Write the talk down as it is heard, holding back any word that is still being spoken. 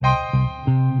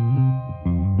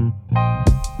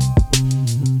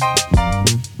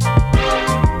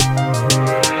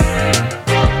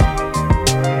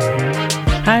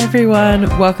everyone.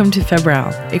 Welcome to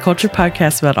Febrile, a culture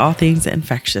podcast about all things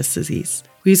infectious disease.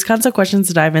 We use consult questions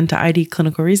to dive into ID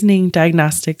clinical reasoning,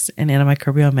 diagnostics, and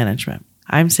antimicrobial management.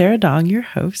 I'm Sarah Dong, your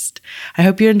host. I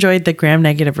hope you enjoyed the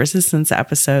gram-negative resistance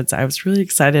episodes. I was really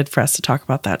excited for us to talk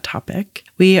about that topic.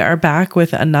 We are back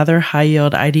with another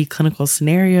high-yield ID clinical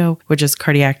scenario, which is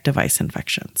cardiac device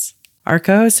infections. Our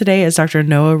co-host today is Dr.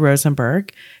 Noah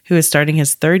Rosenberg, who is starting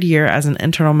his third year as an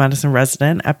internal medicine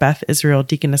resident at Beth Israel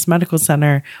Deaconess Medical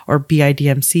Center, or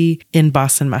BIDMC, in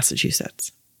Boston,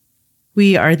 Massachusetts.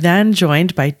 We are then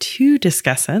joined by two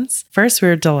discussants. First,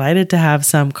 we're delighted to have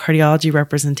some cardiology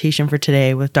representation for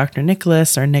today with Dr.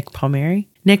 Nicholas, or Nick Palmieri.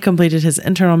 Nick completed his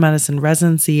internal medicine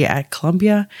residency at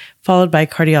Columbia, followed by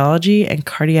cardiology and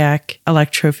cardiac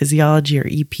electrophysiology, or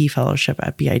EP fellowship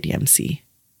at BIDMC.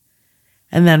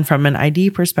 And then from an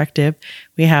ID perspective,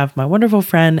 we have my wonderful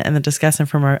friend and the discussant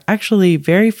from our actually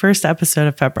very first episode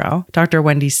of Febrile, Dr.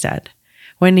 Wendy Stead.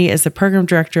 Wendy is the program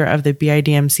director of the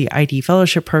BIDMC ID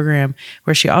Fellowship Program,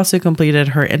 where she also completed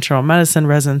her internal medicine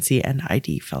residency and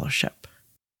ID fellowship.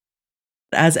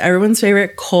 As everyone's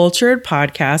favorite cultured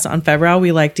podcast on Febrile,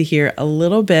 we like to hear a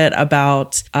little bit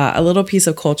about a little piece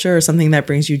of culture or something that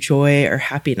brings you joy or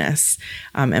happiness,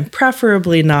 and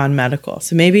preferably non-medical.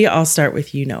 So maybe I'll start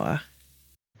with you, Noah.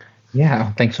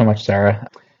 Yeah, thanks so much, Sarah.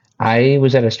 I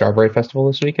was at a strawberry festival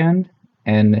this weekend,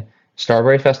 and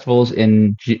strawberry festivals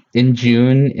in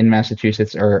June in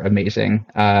Massachusetts are amazing.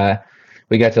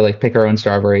 We got to pick our own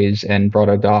strawberries and brought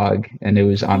a dog, and it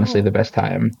was honestly the best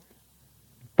time.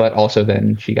 But also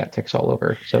then she got ticks all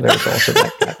over, so there was also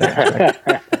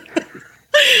that.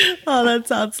 Oh, that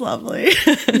sounds lovely.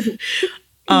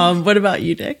 What about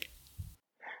you, Nick?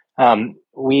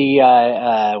 We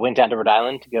went down to Rhode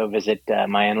Island to go visit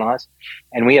my in-laws,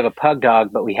 and we have a pug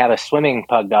dog, but we have a swimming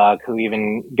pug dog who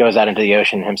even goes out into the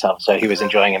ocean himself. So he was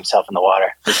enjoying himself in the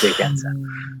water this weekend. So,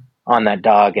 on that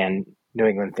dog and New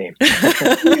England theme.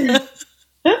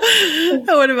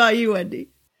 What about you, Wendy?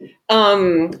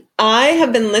 I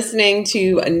have been listening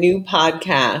to a new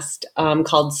podcast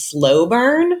called Slow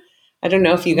Burn. I don't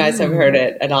know if you guys have heard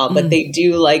it at all, but they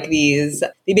do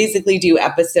they basically do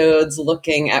episodes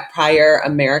looking at prior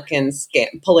American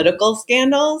political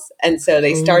scandals. And so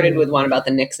they started with one about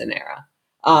the Nixon era,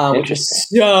 which is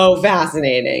so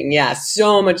fascinating. Yeah,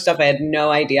 so much stuff I had no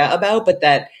idea about, but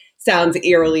that sounds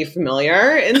eerily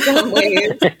familiar in some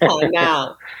ways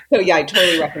now. So yeah, I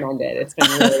totally recommend it. It's been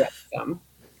really awesome.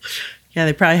 Yeah,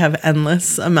 they probably have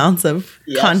endless amounts of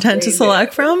content to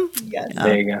select from. Yes.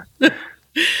 There you go.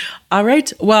 All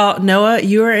right. Well, Noah,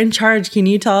 you are in charge. Can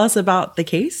you tell us about the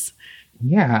case?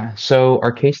 Yeah. So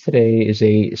our case today is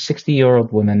a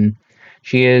 60-year-old woman.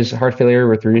 She has heart failure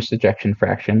with reduced ejection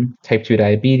fraction, type 2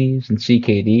 diabetes, and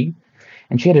CKD.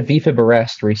 And she had a VFib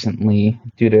arrest recently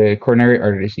due to coronary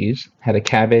artery disease, had a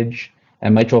CABG, a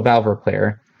mitral valve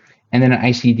repair, and then an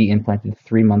ICD implanted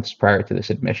 3 months prior to this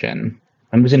admission,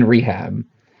 and was in rehab.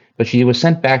 But she was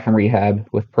sent back from rehab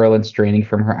with purulence draining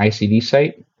from her ICD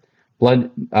site.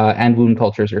 Blood and wound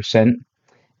cultures are sent,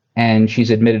 and she's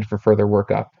admitted for further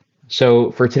workup. So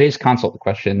for today's consult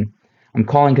question, I'm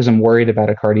calling because I'm worried about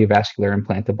a cardiovascular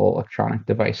implantable electronic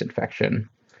device infection.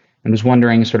 I was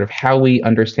wondering sort of how we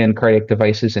understand cardiac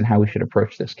devices and how we should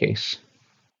approach this case.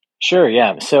 Sure,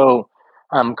 yeah. So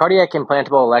cardiac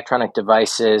implantable electronic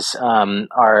devices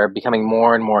are becoming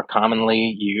more and more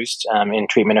commonly used in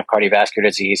treatment of cardiovascular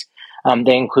disease.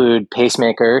 They include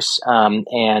pacemakers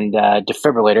and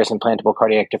defibrillators, implantable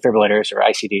cardiac defibrillators, or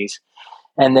ICDs,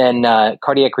 and then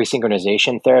cardiac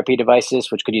resynchronization therapy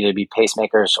devices, which could either be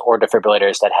pacemakers or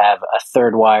defibrillators that have a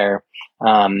third wire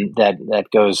that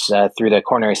goes through the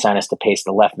coronary sinus to pace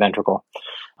the left ventricle.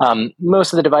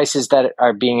 Most of the devices that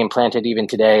are being implanted even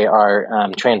today are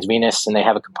transvenous, and they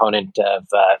have a component of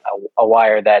a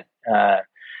wire that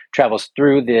travels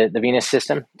through the venous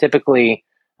system, typically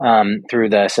through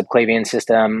the subclavian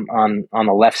system on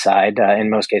the left side, in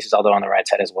most cases, although on the right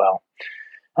side as well.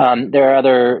 There are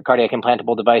other cardiac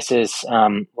implantable devices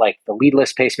like the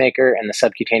leadless pacemaker and the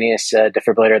subcutaneous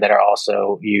defibrillator that are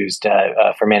also used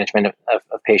for management of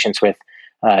patients with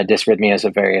dysrhythmias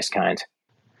of various kinds.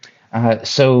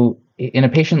 So in a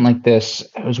patient like this,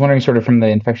 I was wondering sort of from the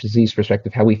infectious disease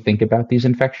perspective, how we think about these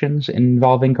infections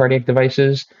involving cardiac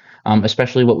devices,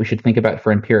 especially what we should think about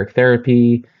for empiric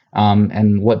therapy,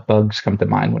 and what bugs come to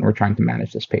mind when we're trying to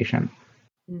manage this patient.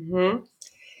 Mm-hmm.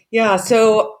 Yeah.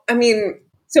 So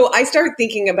I start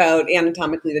thinking about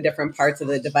anatomically the different parts of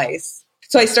the device.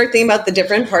 So I start thinking about the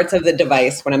different parts of the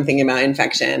device when I'm thinking about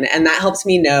infection, and that helps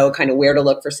me know kind of where to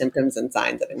look for symptoms and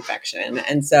signs of infection.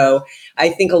 And so I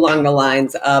think along the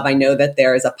lines of, I know that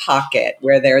there is a pocket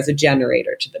where there is a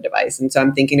generator to the device. And so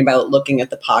I'm thinking about looking at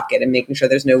the pocket and making sure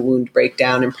there's no wound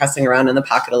breakdown and pressing around in the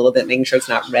pocket a little bit, making sure it's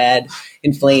not red,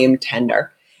 inflamed,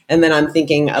 tender. And then I'm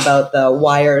thinking about the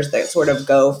wires that sort of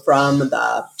go from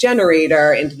the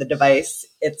generator into the device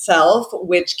itself,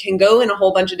 which can go in a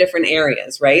whole bunch of different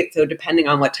areas, right? So depending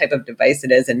on what type of device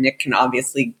it is, and Nick can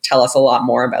obviously tell us a lot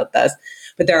more about this,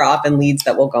 but there are often leads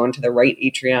that will go into the right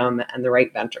atrium and the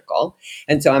right ventricle.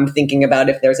 And so I'm thinking about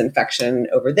if there's infection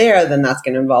over there, then that's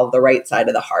going to involve the right side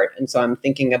of the heart. And so I'm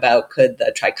thinking about, could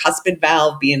the tricuspid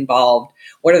valve be involved?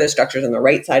 What are the structures on the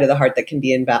right side of the heart that can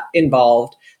be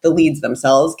involved? The leads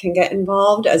themselves can get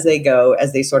involved as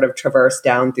they sort of traverse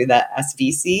down through that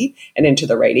SVC and into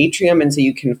the right atrium. And so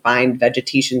you can find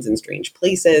vegetations in strange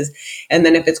places. And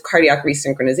then if it's cardiac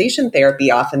resynchronization therapy,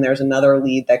 often there's another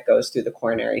lead that goes through the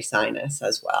coronary sinus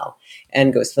as well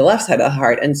and goes to the left side of the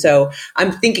heart. And so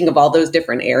I'm thinking of all those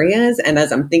different areas. And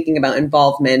as I'm thinking about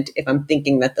involvement, if I'm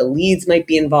thinking that the leads might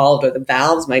be involved or the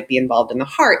valves might be involved in the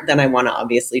heart, then I want to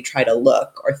obviously try to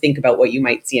look or think about what you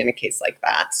might see in a case like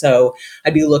that. So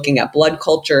I'd be looking at blood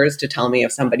cultures to tell me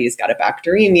if somebody's got a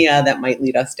bacteremia that might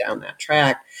lead us down that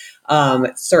track.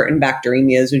 Certain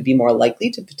bacteremias would be more likely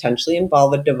to potentially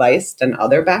involve a device than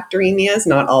other bacteremias.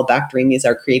 Not all bacteremias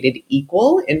are created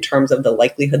equal in terms of the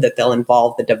likelihood that they'll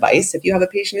involve the device if you have a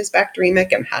patient who's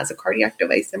bacteremic and has a cardiac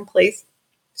device in place.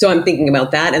 So I'm thinking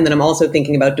about that. And then I'm also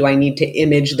thinking about, do I need to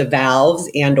image the valves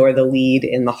and or the lead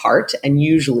in the heart? And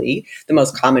usually the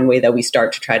most common way that we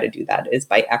start to try to do that is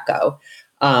by echo.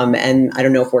 And I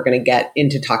don't know if we're going to get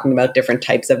into talking about different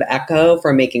types of echo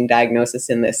for making diagnosis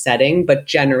in this setting, but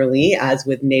generally, as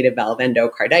with native valve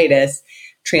endocarditis,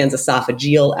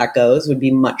 transesophageal echoes would be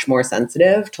much more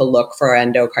sensitive to look for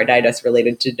endocarditis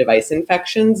related to device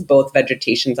infections, both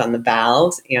vegetations on the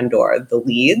valves and or the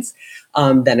leads,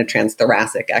 than a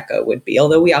transthoracic echo would be,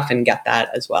 although we often get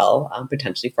that as well,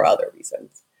 potentially for other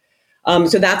reasons.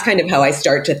 So that's kind of how I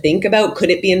start to think about, could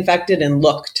it be infected, and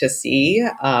look to see,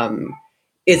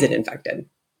 is it infected?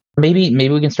 Maybe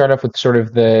we can start off with sort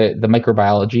of the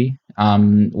microbiology,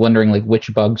 wondering like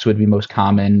which bugs would be most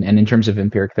common, and in terms of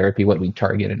empiric therapy, what we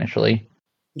target initially.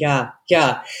 Yeah.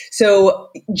 So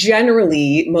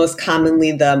generally, most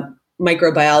commonly, the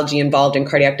microbiology involved in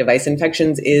cardiac device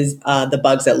infections is the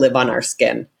bugs that live on our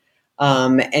skin.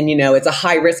 And, it's a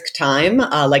high risk time,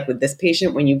 like with this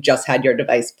patient, when you've just had your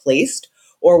device placed,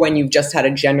 or when you've just had a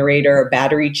generator or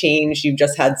battery change, you've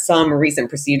just had some recent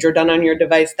procedure done on your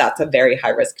device, that's a very high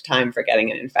risk time for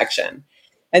getting an infection.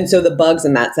 And so the bugs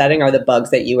in that setting are the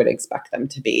bugs that you would expect them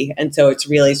to be. And so it's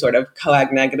really sort of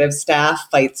coag negative staph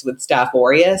fights with Staph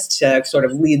aureus to sort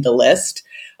of lead the list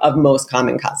of most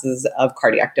common causes of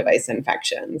cardiac device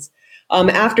infections.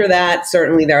 After that,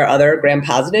 certainly there are other gram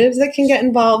positives that can get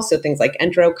involved. So things like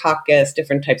enterococcus,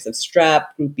 different types of strep,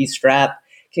 group B strep,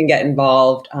 can get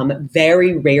involved.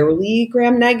 Very rarely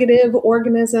gram-negative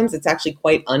organisms. It's actually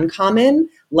quite uncommon,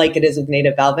 like it is with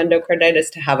native valve endocarditis,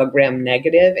 to have a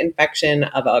gram-negative infection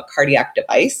of a cardiac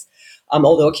device,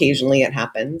 although occasionally it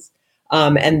happens.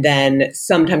 And then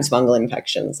sometimes fungal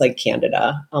infections like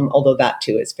Candida, although that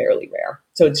too is fairly rare.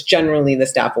 So it's generally the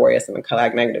Staph aureus and the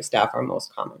coag-negative staph are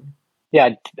most common. Yeah,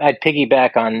 I'd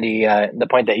piggyback on the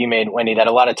point that you made, Wendy, that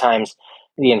a lot of times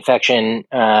the infection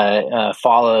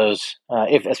follows,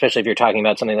 especially if you're talking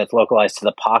about something that's localized to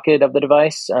the pocket of the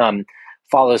device,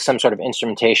 follows some sort of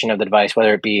instrumentation of the device,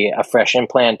 whether it be a fresh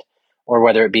implant or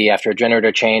whether it be after a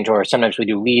generator change, or sometimes we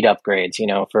do lead upgrades,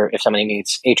 for if somebody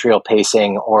needs atrial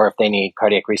pacing or if they need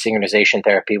cardiac resynchronization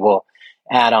therapy, we'll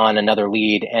add on another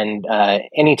lead. And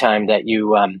anytime that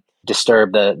you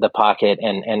disturb the pocket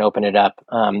and open it up,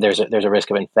 there's a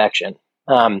risk of infection.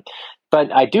 But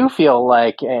I do feel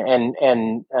like,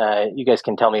 and you guys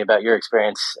can tell me about your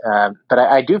experience, but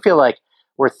I do feel like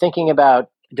we're thinking about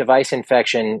device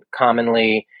infection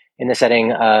commonly in the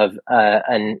setting of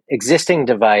an existing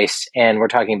device, and we're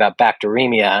talking about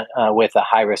bacteremia with a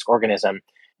high-risk organism,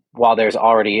 while there's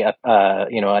already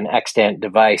an extant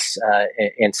device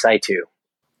in situ.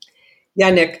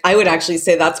 Yeah, Nick, I would actually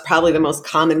say that's probably the most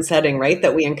common setting, right,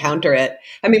 that we encounter it.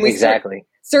 I mean, we exactly.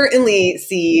 Certainly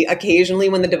see occasionally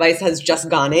when the device has just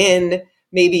gone in,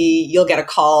 maybe you'll get a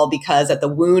call because at the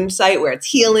wound site where it's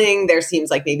healing, there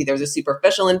seems like maybe there's a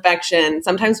superficial infection.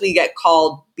 Sometimes we get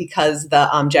called because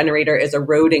the generator is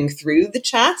eroding through the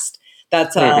chest.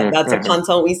 That's a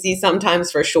consult we see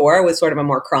sometimes for sure with sort of a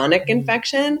more chronic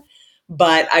infection.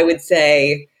 But I would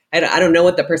say I don't know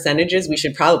what the percentage is. We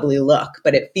should probably look,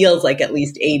 but it feels like at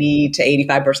least 80 to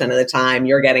 85% of the time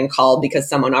you're getting called because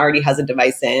someone already has a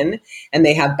device in and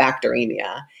they have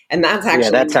bacteremia. And that's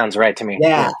actually, that sounds right to me.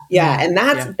 Yeah. And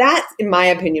that's, in my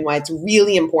opinion, why it's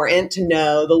really important to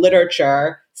know the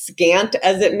literature, scant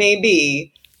as it may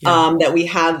be, that we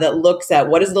have that looks at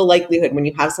what is the likelihood when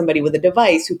you have somebody with a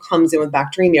device who comes in with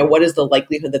bacteremia, what is the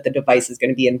likelihood that the device is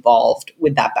going to be involved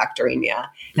with that bacteremia?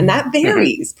 And that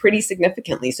varies pretty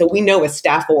significantly. So we know with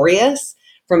Staph aureus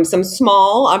from some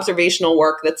small observational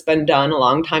work that's been done a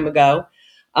long time ago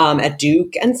at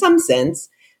Duke and some since,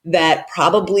 that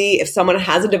probably if someone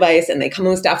has a device and they come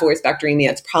in with Staph aureus bacteremia,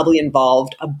 it's probably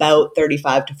involved about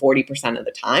 35 to 40% of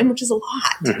the time, which is a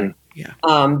lot.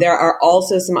 There are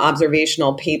also some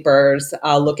observational papers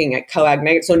looking at coag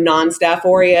negative, so non-Staph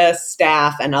aureus,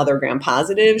 staph, and other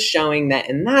gram-positives, showing that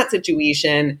in that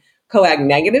situation, coag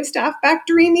negative staph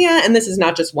bacteremia, and this is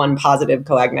not just one positive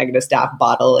coag negative staph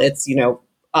bottle, it's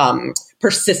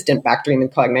persistent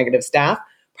bacteremia coag negative staph,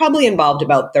 probably involved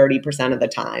about 30% of the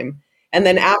time. And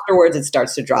then afterwards, it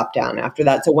starts to drop down after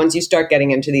that. So once you start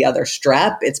getting into the other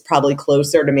strep, it's probably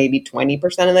closer to maybe 20%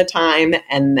 of the time.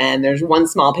 And then there's one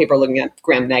small paper looking at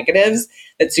gram negatives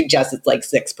that suggests it's like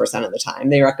 6% of the time.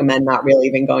 They recommend not really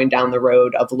even going down the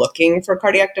road of looking for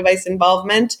cardiac device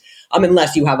involvement,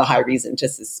 unless you have a high reason to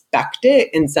suspect it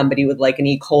in somebody with like an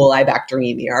E. coli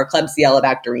bacteremia or Klebsiella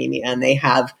bacteremia, and they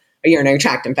have a urinary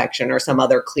tract infection or some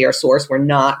other clear source. We're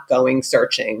not going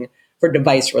searching for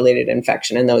device-related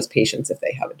infection in those patients if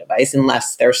they have a device,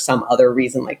 unless there's some other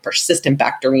reason like persistent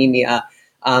bacteremia,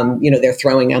 they're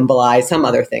throwing emboli, some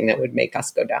other thing that would make us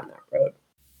go down that road.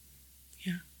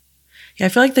 Yeah, I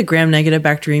feel like the gram-negative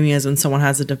bacteremias when someone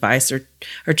has a device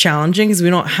are challenging because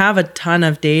we don't have a ton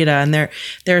of data, and there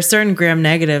are certain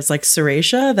gram-negatives like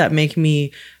Serratia that make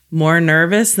me more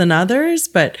nervous than others,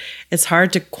 but it's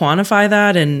hard to quantify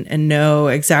that and know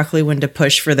exactly when to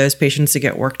push for those patients to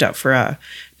get worked up for a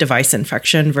device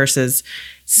infection versus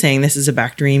saying this is a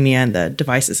bacteremia and the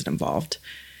device isn't involved.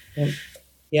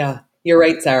 Yeah, you're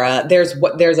right, Sarah. There's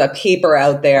a paper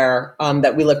out there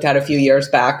that we looked at a few years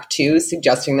back too,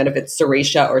 suggesting that if it's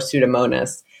Serratia or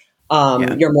Pseudomonas,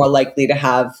 you're more likely to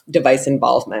have device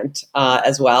involvement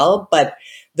as well. But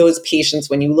those patients,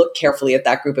 when you look carefully at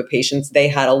that group of patients, they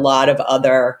had a lot of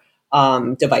other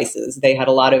devices. They had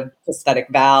a lot of prosthetic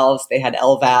valves. They had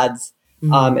LVADs.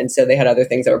 And so they had other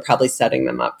things that were probably setting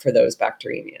them up for those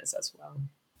bacteremias as well.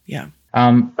 Yeah.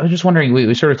 I was just wondering,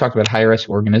 we sort of talked about higher risk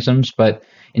organisms, but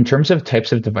in terms of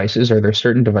types of devices, are there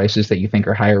certain devices that you think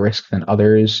are higher risk than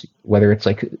others, whether it's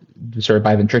like sort of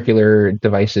biventricular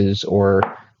devices or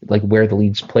like where the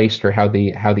lead's placed or how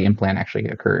the implant actually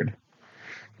occurred?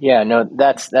 Yeah, no,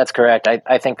 that's correct.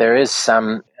 I think there is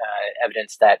some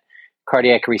evidence that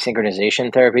cardiac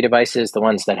resynchronization therapy devices, the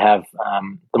ones that have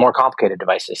the more complicated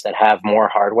devices that have more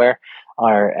hardware,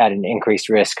 are at an increased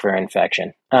risk for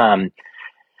infection.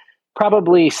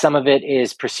 Probably some of it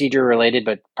is procedure related,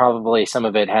 but probably some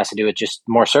of it has to do with just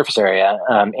more surface area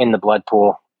in the blood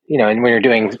pool. And when you're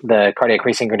doing the cardiac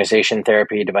resynchronization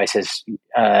therapy devices,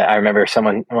 I remember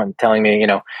someone telling me,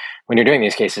 when you're doing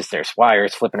these cases, there's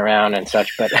wires flipping around and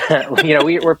such. But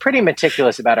we're pretty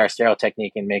meticulous about our sterile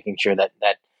technique and making sure that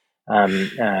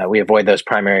we avoid those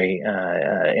primary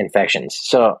infections.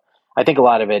 So I think a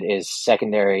lot of it is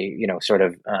secondary,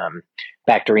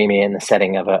 bacteremia in the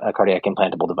setting of a cardiac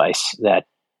implantable device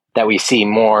that we see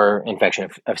more infection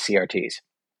of CRTs.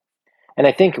 And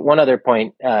I think one other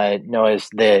point, Noah, is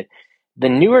the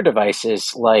newer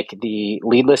devices like the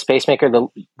leadless pacemaker.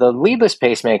 The leadless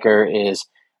pacemaker is,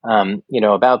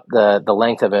 about the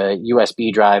length of a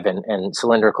USB drive and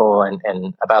cylindrical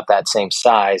and about that same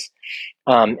size,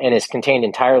 and is contained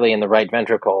entirely in the right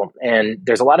ventricle. And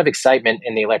there's a lot of excitement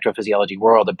in the electrophysiology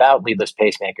world about leadless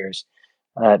pacemakers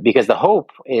because the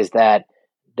hope is that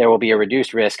there will be a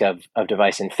reduced risk of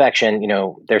device infection.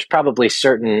 There's probably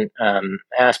certain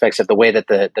aspects of the way that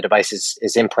the device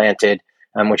is implanted,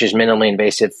 which is minimally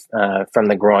invasive from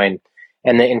the groin.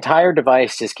 And the entire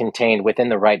device is contained within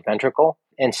the right ventricle.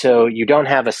 And so you don't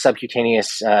have a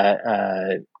subcutaneous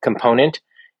component.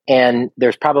 And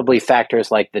there's probably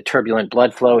factors like the turbulent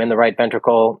blood flow in the right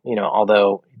ventricle,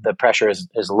 although the pressure is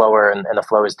lower and the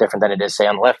flow is different than it is, say,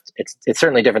 on the left. It's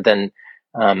certainly different than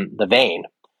the vein.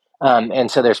 And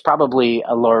so there's probably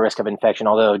a lower risk of infection,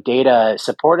 although data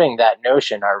supporting that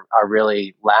notion are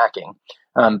really lacking.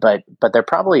 But there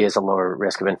probably is a lower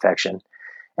risk of infection.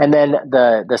 And then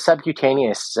the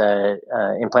subcutaneous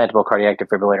implantable cardiac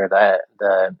defibrillator,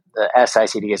 the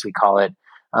SICD as we call it,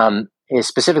 is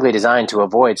specifically designed to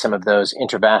avoid some of those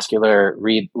intravascular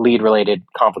lead-related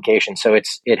complications. So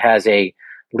it has a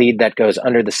lead that goes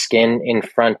under the skin in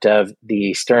front of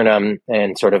the sternum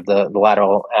and sort of the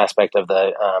lateral aspect of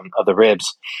the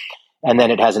ribs. And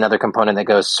then it has another component that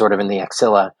goes sort of in the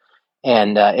axilla,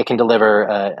 and it can deliver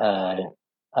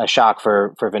a shock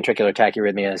for ventricular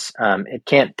tachyarrhythmias. It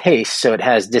can't pace, so it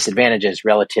has disadvantages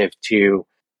relative to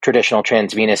traditional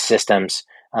transvenous systems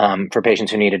for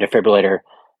patients who need a defibrillator.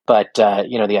 But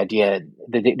the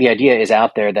idea is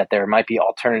out there that there might be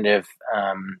alternative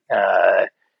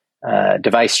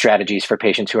device strategies for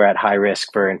patients who are at high risk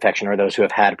for infection or those who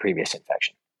have had previous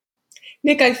infection.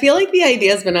 Nick, I feel like the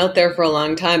idea has been out there for a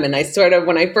long time. And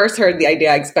when I first heard the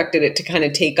idea, I expected it to kind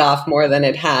of take off more than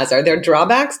it has. Are there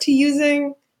drawbacks to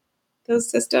using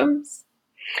those systems?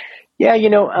 Yeah,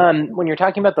 when you're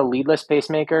talking about the leadless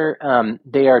pacemaker,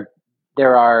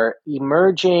 there are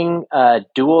emerging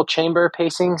dual chamber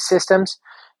pacing systems,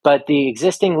 but the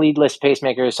existing leadless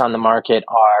pacemakers on the market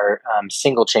are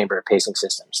single chamber pacing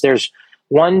systems. There's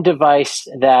one device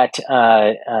that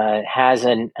has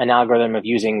an algorithm of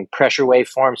using pressure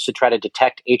waveforms to try to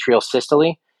detect atrial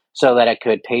systole so that it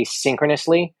could pace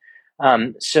synchronously.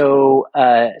 So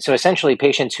essentially,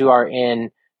 patients who are in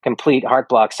complete heart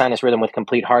block, sinus rhythm with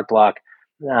complete heart block,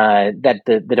 that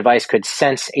the device could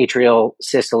sense atrial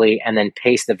systole and then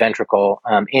pace the ventricle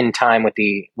in time with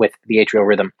the atrial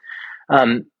rhythm.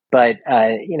 But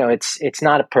it's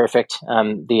not perfect,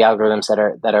 the algorithms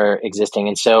that are existing,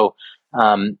 and so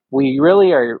we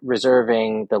really are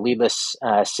reserving the leadless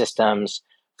systems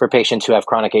for patients who have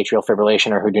chronic atrial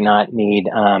fibrillation or who do not need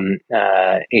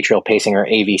atrial pacing or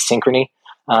AV synchrony.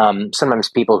 Sometimes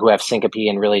people who have syncope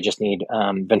and really just need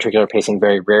ventricular pacing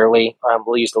very rarely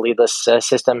will use the leadless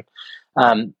system.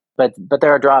 But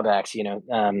there are drawbacks.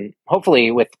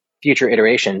 Hopefully with future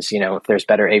iterations, if there's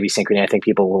better AV synchrony, I think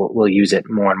people will use it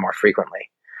more and more frequently.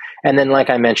 And then, like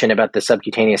I mentioned about the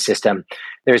subcutaneous system,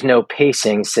 there's no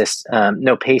pacing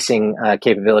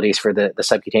capabilities for the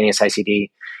subcutaneous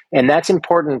ICD, and that's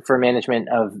important for management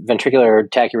of ventricular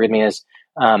tachyarrhythmias.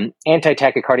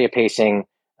 Anti-tachycardia pacing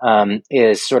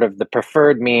is sort of the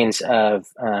preferred means of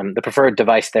the preferred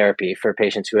device therapy for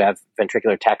patients who have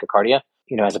ventricular tachycardia,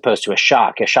 as opposed to a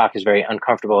shock. A shock is very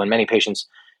uncomfortable, and many patients,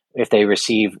 if they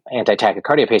receive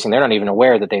anti-tachycardia pacing, they're not even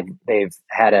aware that they've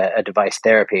had a device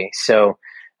therapy. So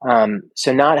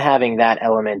not having that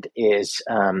element is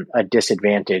a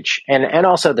disadvantage, and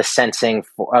also the sensing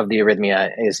of the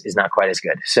arrhythmia is not quite as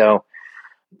good. So,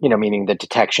 meaning the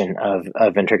detection of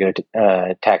ventricular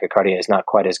tachycardia is not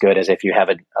quite as good as if you have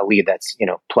a lead that's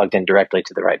plugged in directly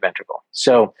to the right ventricle.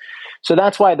 So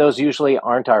that's why those usually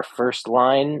aren't our first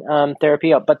line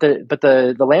therapy. But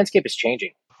the landscape is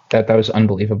changing. That was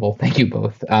unbelievable. Thank you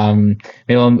both.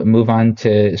 Maybe I'll move on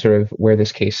to sort of where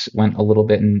this case went a little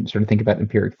bit and sort of think about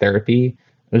empiric therapy.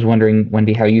 I was wondering,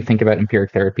 Wendy, how you think about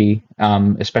empiric therapy,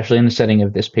 especially in the setting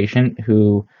of this patient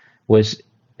who was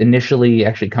initially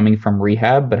actually coming from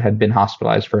rehab, but had been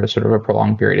hospitalized for a sort of a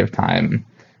prolonged period of time,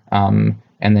 and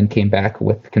then came back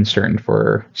with concern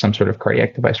for some sort of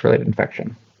cardiac device-related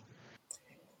infection.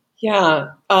 Yeah.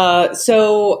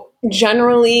 So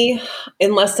generally,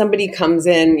 unless somebody comes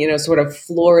in, sort of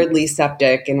floridly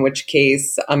septic, in which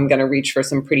case I'm going to reach for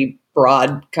some pretty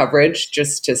broad coverage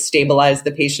just to stabilize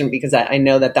the patient, because I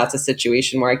know that that's a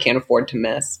situation where I can't afford to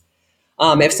miss.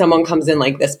 If someone comes in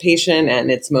like this patient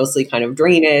and it's mostly kind of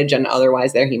drainage and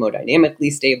otherwise they're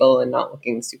hemodynamically stable and not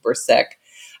looking super sick,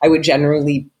 I would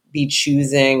generally be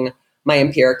choosing my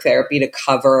empiric therapy to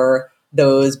cover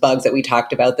those bugs that we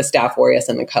talked about, the Staph aureus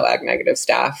and the coag negative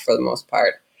staph for the most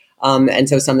part. And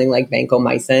so something like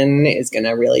vancomycin is going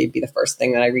to really be the first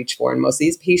thing that I reach for in most of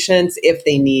these patients if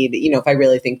they need, if I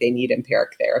really think they need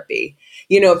empiric therapy.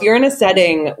 If you're in a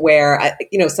setting where,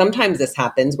 sometimes this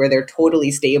happens where they're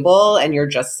totally stable and you're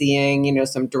just seeing,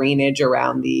 some drainage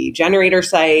around the generator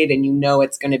site and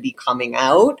it's going to be coming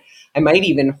out, I might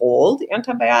even hold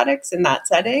antibiotics in that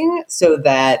setting so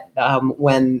that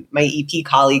when my EP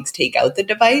colleagues take out the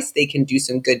device, they can do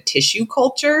some good tissue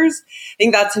cultures. I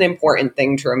think that's an important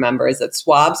thing to remember, is that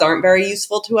swabs aren't very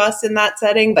useful to us in that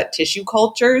setting, but tissue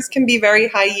cultures can be very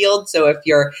high yield. So if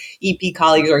your EP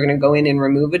colleagues are going to go in and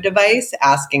remove a device,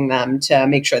 asking them to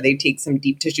make sure they take some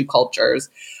deep tissue cultures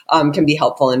can be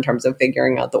helpful in terms of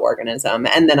figuring out the organism.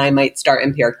 And then I might start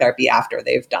empiric therapy after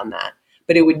they've done that.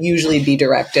 But it would usually be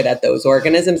directed at those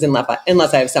organisms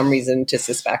unless I have some reason to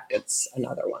suspect it's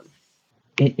another one.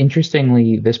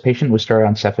 Interestingly, this patient was started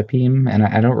on cefepime, and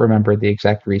I don't remember the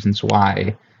exact reasons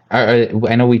why.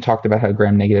 I know we talked about how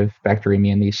gram-negative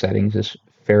bacteremia in these settings is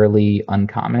fairly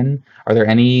uncommon. Are there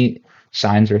any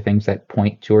signs or things that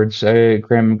point towards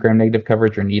gram-negative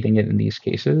coverage or needing it in these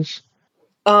cases?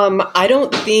 I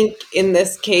don't think in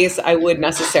this case I would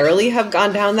necessarily have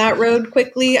gone down that road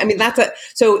quickly. I mean,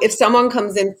 so if someone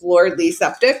comes in floridly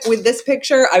septic with this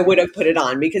picture, I would have put it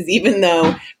on, because even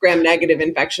though gram-negative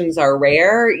infections are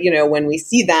rare, when we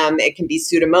see them, it can be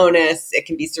Pseudomonas, it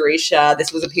can be Serratia.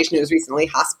 This was a patient who was recently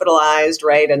hospitalized,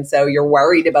 right? And so you're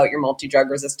worried about your multi-drug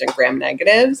resistant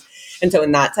gram-negatives. And so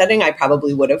in that setting, I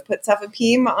probably would have put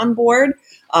cefepime on board.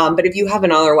 But if you have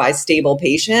an otherwise stable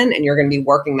patient and you're going to be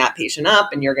working that patient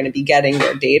up and you're going to be getting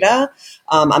their data,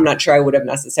 I'm not sure I would have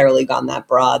necessarily gone that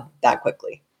broad that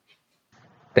quickly.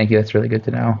 Thank you. That's really good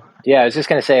to know. Yeah, I was just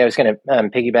going to say, I was going to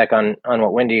piggyback on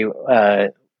what Wendy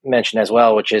mentioned as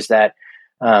well, which is that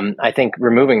I think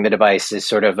removing the device is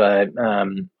sort of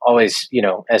always,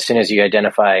 as soon as you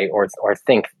identify or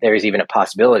think there's even a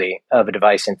possibility of a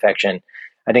device infection,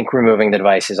 I think removing the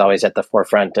device is always at the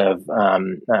forefront of,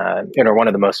 one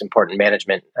of the most important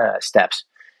management steps.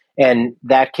 And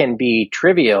that can be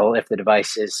trivial if the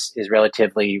device is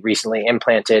relatively recently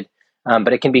implanted,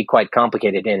 but it can be quite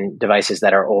complicated in devices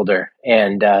that are older.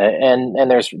 And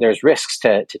there's risks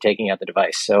to taking out the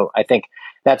device. So I think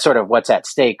that's sort of what's at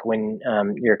stake when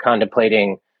you're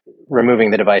contemplating removing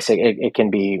the device. It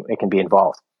can be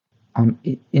involved.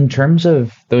 In terms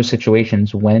of those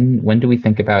situations, when do we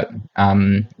think about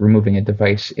removing a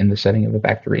device in the setting of a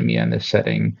bacteremia in this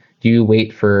setting? Do you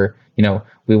wait for,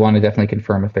 we want to definitely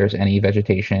confirm if there's any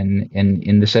vegetation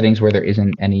in the settings where there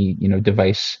isn't any,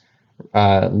 device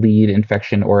lead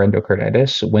infection or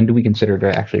endocarditis? When do we consider to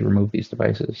actually remove these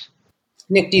devices?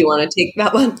 Nick, do you want to take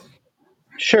that one?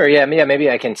 Sure. Yeah. Maybe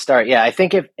I can start. Yeah. I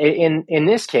think if in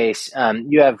this case,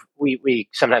 you have, we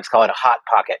sometimes call it a hot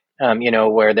pocket,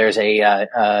 where there's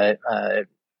a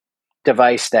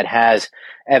device that has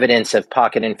evidence of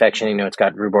pocket infection. It's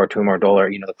got rubor, tumor,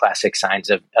 dolor, the classic signs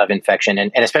of infection.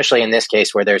 And especially in this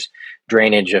case where there's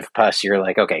drainage of pus, you're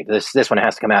like, okay, this one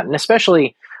has to come out. And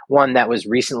especially one that was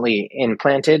recently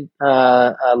implanted,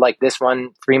 like this one,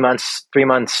 3 months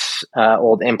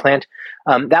old implant,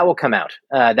 that will come out.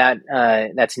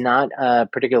 That's not a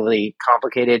particularly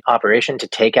complicated operation to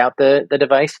take out the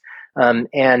device.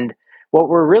 And what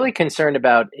we're really concerned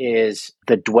about is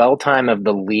the dwell time of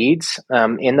the leads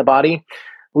in the body.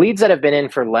 Leads that have been in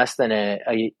for less than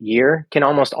a year can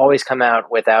almost always come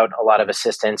out without a lot of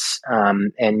assistance,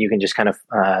 and you can just kind of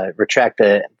retract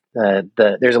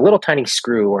there's a little tiny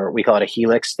screw, or we call it a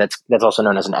helix, that's also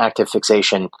known as an active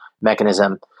fixation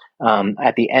mechanism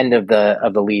at the end of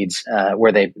the leads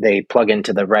where they plug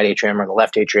into the right atrium or the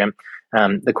left atrium.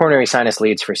 The coronary sinus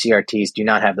leads for CRTs do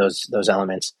not have those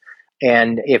elements.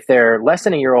 And if they're less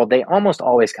than a year old, they almost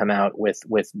always come out with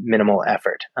minimal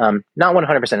effort. Not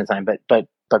 100% of the time,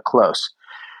 but close.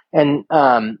 And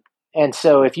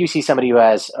so if you see somebody who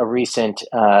has a recent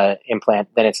implant,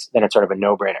 then it's sort of a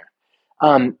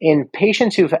no-brainer. In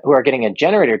patients who are getting a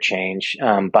generator change,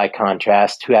 by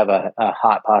contrast, who have a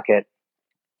hot pocket,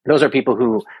 those are people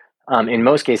who, in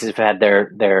most cases, have had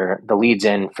the leads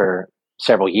in for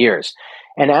several years.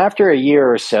 And after a year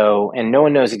or so, and no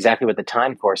one knows exactly what the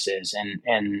time course is,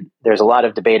 and there's a lot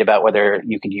of debate about whether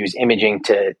you could use imaging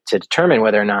to determine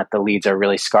whether or not the leads are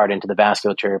really scarred into the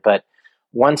vasculature. But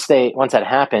once that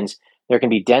happens, there can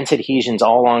be dense adhesions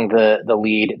all along the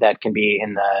lead that can be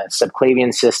in the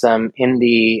subclavian system, in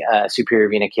the superior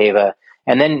vena cava,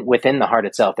 and then within the heart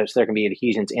itself. There can be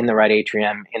adhesions in the right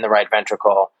atrium, in the right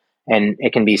ventricle, and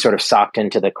it can be sort of socked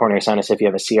into the coronary sinus if you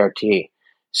have a CRT.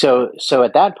 So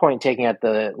at that point, taking out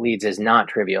the leads is not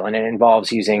trivial, and it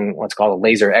involves using what's called a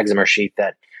laser excimer sheath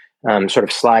that sort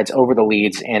of slides over the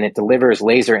leads, and it delivers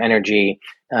laser energy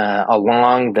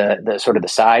along the sort of the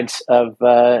sides of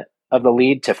the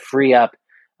lead to free up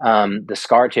the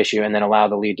scar tissue and then allow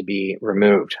the lead to be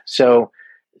removed. So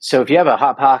if you have a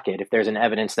hot pocket, if there's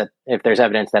evidence that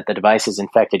the device is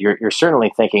infected, you're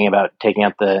certainly thinking about taking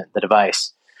out the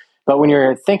device. But when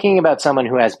you're thinking about someone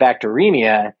who has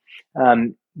bacteremia,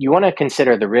 you want to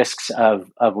consider the risks of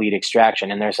lead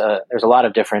extraction, and there's a lot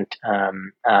of different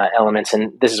elements,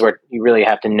 and this is where you really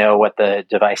have to know what the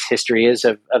device history is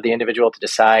of the individual to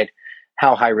decide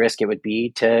how high risk it would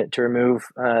be to remove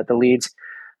the leads.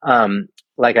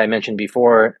 Like I mentioned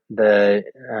before, the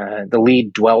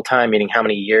lead dwell time, meaning how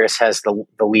many years has the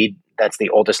lead that's the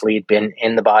oldest lead been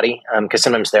in the body, because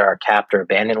sometimes there are capped or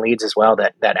abandoned leads as well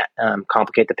that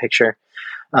complicate the picture.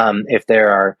 If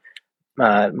there are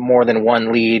more than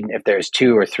one lead, if there's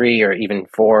 2 or 3 or even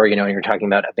 4, you're talking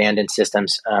about abandoned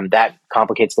systems, that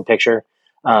complicates the picture.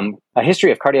 A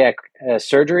history of cardiac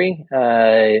surgery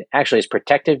actually is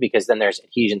protective, because then there's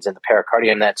adhesions in the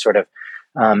pericardium that sort of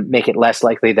make it less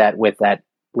likely that with that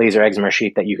laser excimer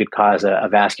sheath that you could cause a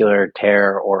vascular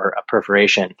tear or a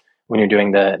perforation when you're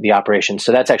doing the operation.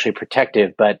 So that's actually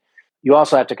protective. But you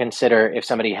also have to consider if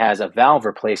somebody has a valve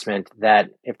replacement, that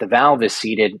if the valve is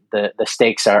seated, the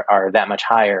stakes are that much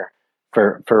higher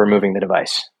for removing the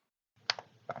device.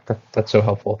 That's so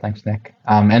helpful. Thanks, Nick.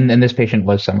 And this patient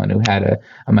was someone who had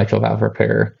a mitral valve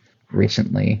repair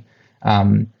recently.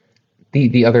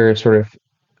 The other sort of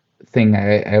thing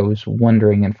I was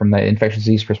wondering, and from the infectious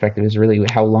disease perspective, is really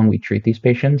how long we treat these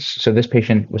patients. So this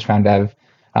patient was found to have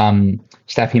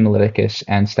staph hemolyticus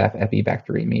and staph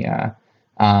epibacteremia.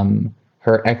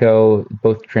 Her echo,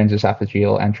 both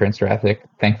transesophageal and transthoracic,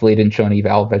 thankfully didn't show any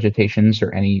valve vegetations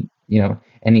or any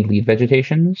lead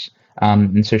vegetations.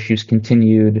 And so she was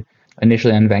continued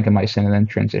initially on vancomycin and then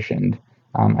transitioned,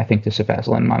 I think, to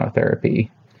cefazolin monotherapy.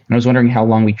 And I was wondering how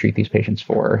long we treat these patients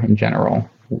for in general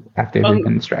after they've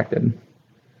been distracted.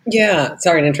 Yeah,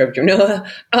 sorry to interrupt you, Noah.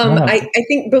 No. I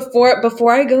think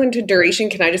before I go into duration,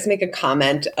 can I just make a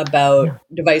comment about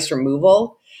device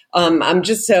removal?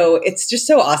 It's just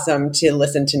so awesome to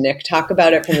listen to Nick talk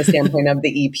about it from the standpoint of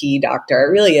the EP doctor.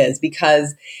 It really is,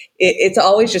 because it's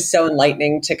always just so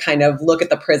enlightening to kind of look at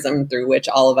the prism through which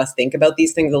all of us think about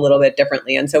these things a little bit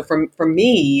differently. And so for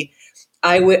me,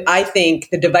 I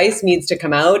think the device needs to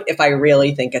come out if I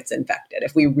really think it's infected,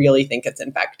 if we really think it's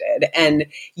infected. And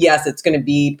yes, it's going to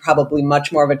be probably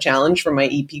much more of a challenge for my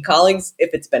EP colleagues if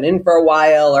it's been in for a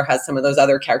while or has some of those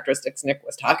other characteristics Nick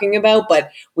was talking about. But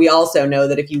we also know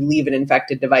that if you leave an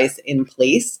infected device in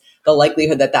place, the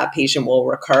likelihood that that patient will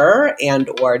recur and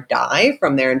or die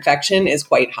from their infection is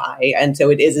quite high. And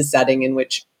so it is a setting in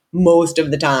which most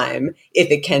of the time, if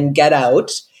it can get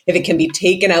out, if it can be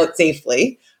taken out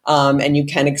safely, and you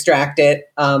can extract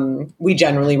it, we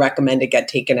generally recommend it get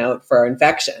taken out for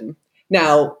infection.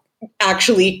 Now,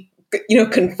 actually,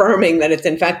 confirming that it's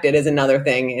infected is another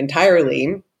thing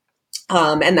entirely.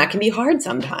 And that can be hard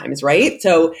sometimes, right?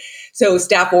 So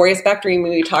Staph aureus bacteremia,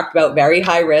 we talked about, very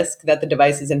high risk that the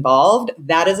device is involved.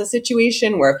 That is a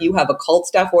situation where if you have occult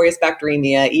Staph aureus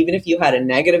bacteremia, even if you had a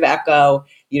negative echo,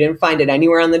 you didn't find it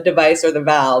anywhere on the device or the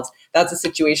valves, that's a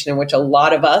situation in which a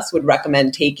lot of us would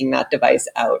recommend taking that device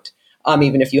out,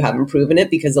 even if you haven't proven it,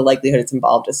 because the likelihood it's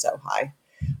involved is so high.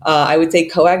 I would say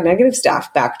coag-negative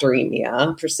staph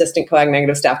bacteremia, persistent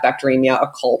coag-negative staph bacteremia,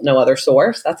 occult, no other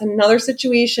source. That's another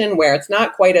situation where it's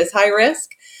not quite as high risk,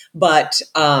 but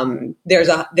there's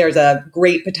a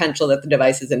great potential that the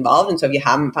device is involved. And so if you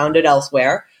haven't found it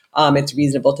elsewhere, it's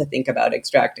reasonable to think about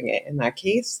extracting it in that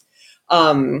case.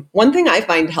 One thing I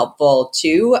find helpful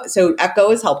too, so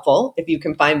echo is helpful if you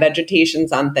can find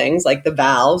vegetations on things like the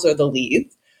valves or the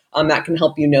leads. That can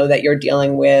help you know that you're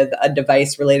dealing with a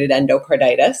device-related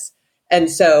endocarditis. And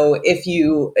so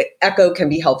echo can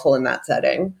be helpful in that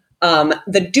setting.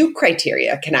 The Duke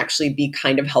criteria can actually be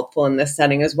kind of helpful in this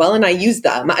setting as well. And I use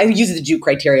them. I use the Duke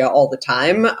criteria all the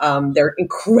time. They're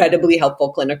incredibly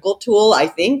helpful clinical tool, I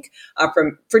think,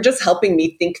 for just helping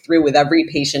me think through with every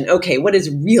patient, okay, what is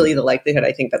really the likelihood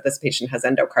I think that this patient has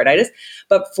endocarditis?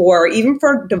 But even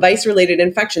for device-related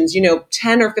infections,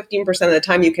 10 or 15% of the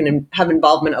time you can have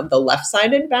involvement of the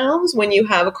left-sided valves when you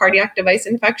have a cardiac device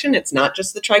infection. It's not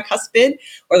just the tricuspid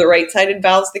or the right-sided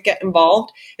valves that get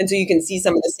involved. And so you can see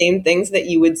some of the same things that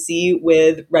you would see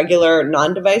with regular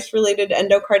non-device related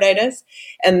endocarditis.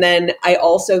 And then I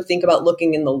also think about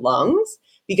looking in the lungs,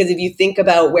 because if you think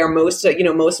about where most of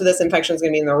this infection is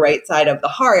going to be in the right side of the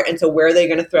heart. And so where are they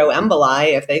going to throw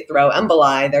emboli? If they throw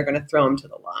emboli, they're going to throw them to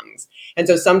the lungs. And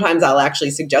so sometimes I'll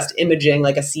actually suggest imaging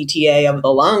like a CTA of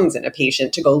the lungs in a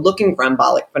patient to go looking for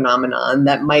embolic phenomenon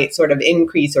that might sort of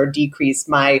increase or decrease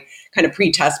my kind of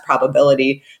pretest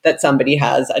probability that somebody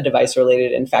has a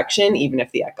device-related infection, even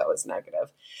if the echo is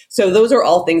negative. So those are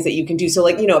all things that you can do. So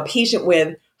a patient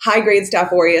with high-grade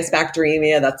Staph aureus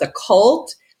bacteremia that's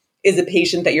occult is a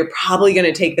patient that you're probably going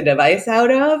to take the device out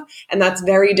of. And that's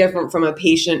very different from a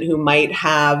patient who might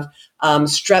have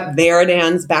strep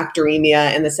viridans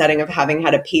bacteremia in the setting of having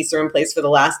had a pacer in place for the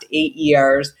last 8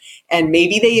 years. And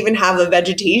maybe they even have a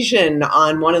vegetation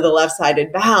on one of the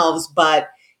left-sided valves, but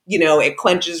it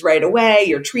quenches right away.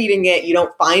 You're treating it. You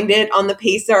don't find it on the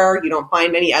pacer. You don't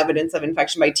find any evidence of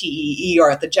infection by TEE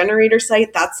or at the generator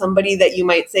site. That's somebody that you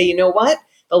might say, you know what?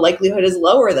 The likelihood is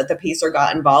lower that the pacer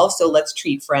got involved. So let's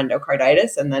treat for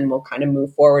endocarditis, and then we'll kind of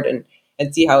move forward and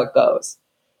see how it goes.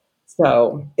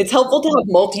 So it's helpful to have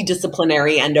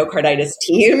multidisciplinary endocarditis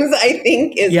teams, I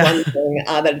think, is one thing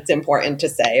that it's important to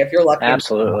say. If you're lucky.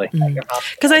 Absolutely.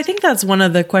 Because I think that's one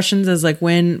of the questions is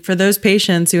for those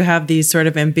patients who have these sort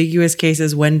of ambiguous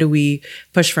cases, when do we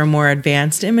push for more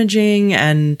advanced imaging?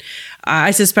 And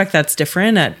I suspect that's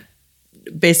different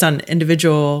based on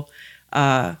individual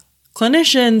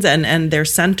clinicians and their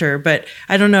center. But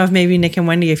I don't know if maybe Nick and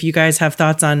Wendy, if you guys have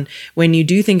thoughts on when you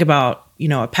do think about,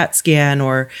 a PET scan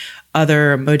or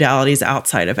other modalities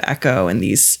outside of echo in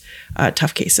these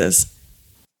tough cases.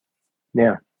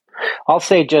 Yeah. I'll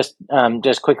say just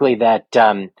quickly that,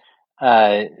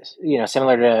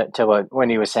 similar to what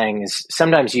Wendy was saying, is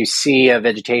sometimes you see a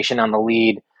vegetation on the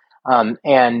lead,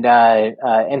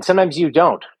 and sometimes you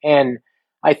don't. And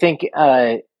I think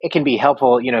it can be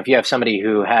helpful, if you have somebody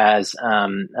who has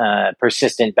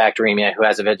persistent bacteremia, who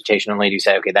has a vegetation on the lead, you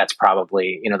say, okay, that's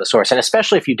probably, the source. And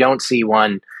especially if you don't see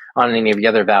one on any of the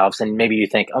other valves, and maybe you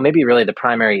think, oh, maybe really the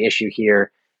primary issue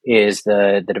here is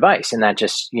the device, and that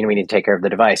just, we need to take care of the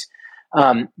device.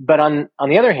 But on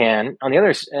the other hand, on the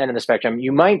other end of the spectrum,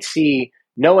 you might see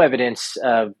no evidence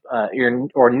of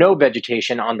or no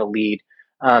vegetation on the lead,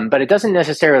 but it doesn't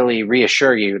necessarily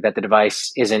reassure you that the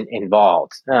device isn't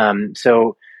involved.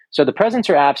 So the presence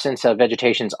or absence of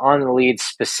vegetations on the lead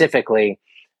specifically,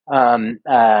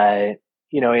 it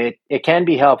can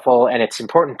be helpful, and it's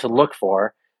important to look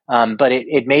for, but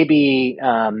it may be.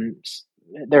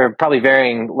 There are probably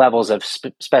varying levels of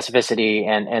specificity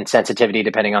and sensitivity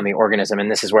depending on the organism. And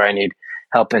this is where I need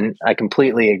help. And I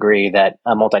completely agree that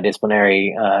a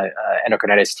multidisciplinary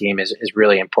endocrinitis team is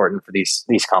really important for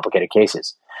these complicated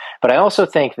cases. But I also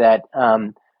think that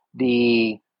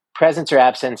the presence or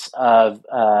absence of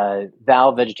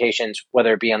valve vegetations,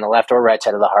 whether it be on the left or right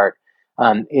side of the heart,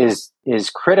 is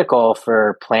critical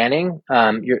for planning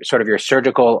your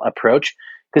surgical approach.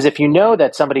 Because if you know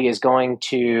that somebody is going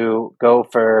to go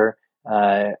for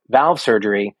valve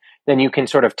surgery, then you can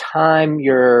sort of time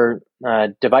your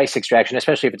device extraction,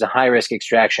 especially if it's a high-risk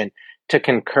extraction, to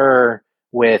concur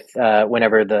with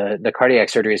whenever the cardiac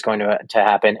surgery is going to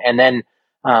happen. And then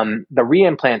the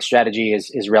reimplant strategy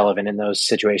is relevant in those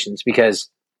situations, because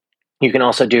you can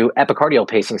also do epicardial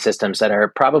pacing systems that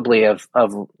are probably of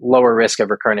lower risk of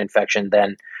recurrent infection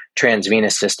than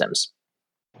transvenous systems.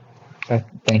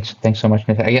 Thanks so much,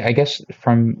 Nathan. I guess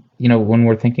from, when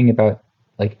we're thinking about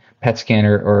like PET scan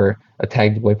or a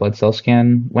tagged white blood cell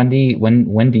scan, Wendy,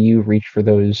 when do you reach for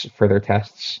those further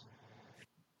tests?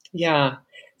 Yeah.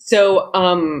 So,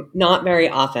 not very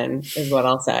often is what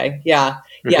I'll say. Yeah.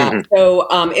 Yeah. So,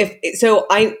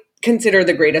 I consider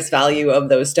the greatest value of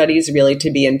those studies really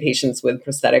to be in patients with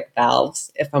prosthetic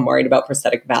valves. If I'm worried about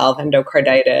prosthetic valve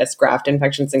endocarditis, graft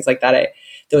infections, things like that,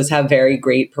 those have very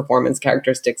great performance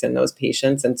characteristics in those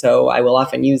patients. And so I will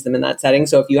often use them in that setting.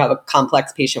 So if you have a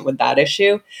complex patient with that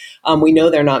issue, we know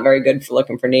they're not very good for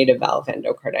looking for native valve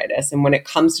endocarditis. And when it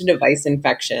comes to device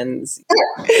infections,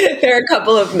 there are a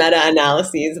couple of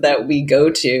meta-analyses that we go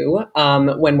to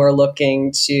when we're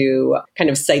looking to kind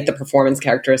of cite the performance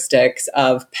characteristics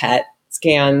of PET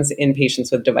scans in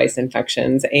patients with device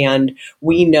infections. And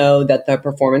we know that the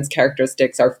performance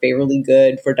characteristics are fairly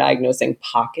good for diagnosing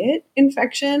pocket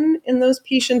infection in those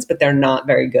patients, but they're not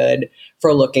very good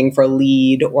for looking for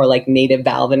lead or like native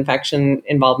valve infection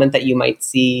involvement that you might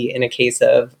see in a case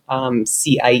of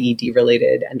CIED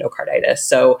related endocarditis.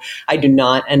 So I do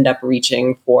not end up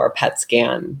reaching for a PET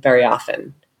scan very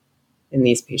often in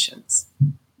these patients.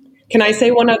 Can I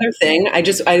say one other thing?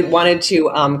 I wanted to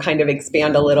kind of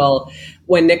expand a little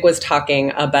when Nick was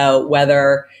talking about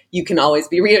whether you can always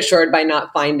be reassured by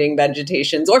not finding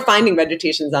vegetations or finding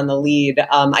vegetations on the lead.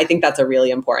 I think that's a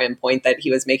really important point that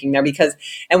he was making there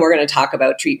and we're going to talk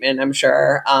about treatment, I'm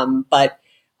sure, but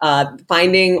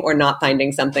finding or not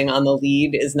finding something on the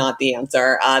lead is not the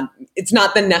answer. It's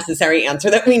not the necessary answer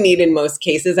that we need in most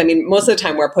cases. I mean, most of the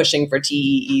time we're pushing for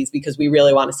TEEs because we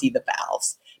really want to see the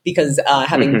valves. Because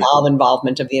having valve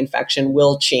involvement of the infection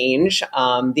will change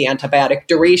the antibiotic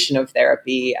duration of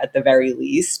therapy at the very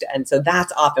least. And so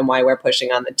that's often why we're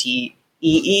pushing on the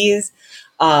TEEs.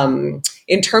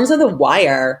 In terms of the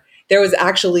wire, there was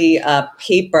actually a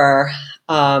paper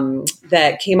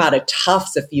that came out of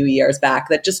Tufts a few years back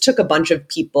that just took a bunch of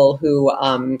people who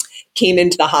came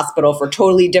into the hospital for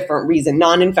totally different reasons,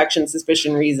 non-infection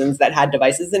suspicion reasons, that had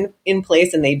devices in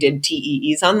place, and they did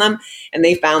TEEs on them. And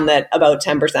they found that about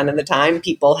 10% of the time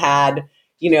people had,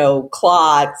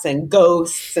 clots and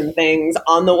ghosts and things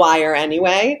on the wire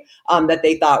anyway, that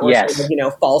they thought were sort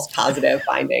of, false positive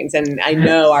findings. And I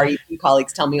know our EP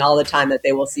colleagues tell me all the time that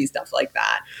they will see stuff like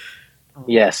that.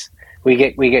 Yes. We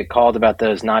get called about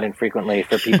those not infrequently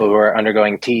for people who are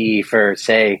undergoing TE for,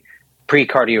 say,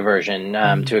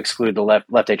 pre-cardioversion to exclude the left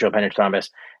atrial appendage thrombus.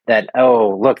 That,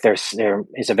 oh, look, there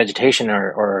is a vegetation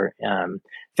or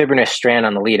fibrinous strand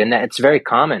on the lead, and that it's very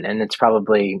common, and it's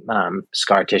probably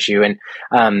scar tissue.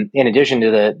 And in addition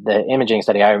to the imaging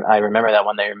study, I remember that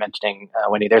one that you're mentioning,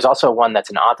 Wendy. There's also one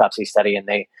that's an autopsy study, and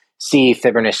they see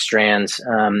fibrinous strands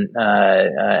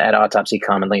at autopsy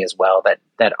commonly as well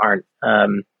that aren't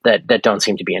that don't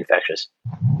seem to be infectious.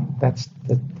 That's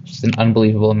just an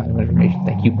unbelievable amount of information.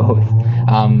 Thank you both.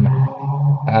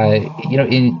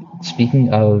 In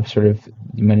speaking of sort of,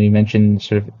 when you mentioned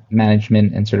sort of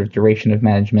management and sort of duration of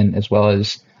management, as well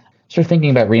as sort of thinking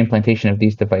about reimplantation of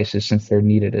these devices since they're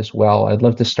needed as well, I'd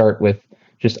love to start with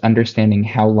just understanding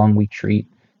how long we treat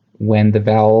when the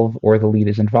valve or the lead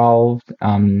is involved,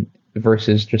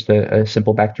 versus just a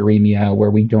simple bacteremia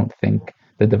where we don't think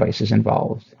the device is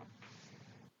involved.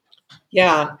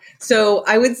 Yeah. So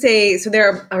I would say, so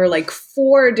there are like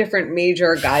 4 different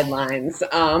major guidelines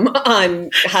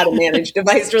on how to manage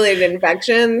device-related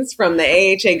infections from the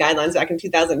AHA guidelines back in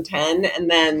 2010. And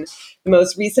then the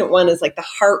most recent one is like the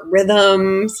Heart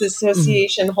Rhythms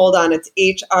Association. Hold on. It's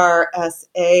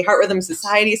HRSA, Heart Rhythm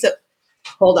Society. So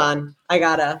hold on. I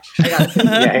gotta. Yeah.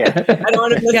 I don't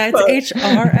want to misquote. Yeah, it's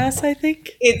HRS, I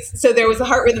think. So there was the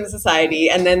Heart Rhythm Society,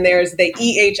 and then there's the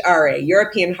EHRA,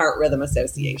 European Heart Rhythm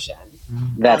Association.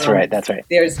 That's right.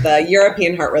 There's the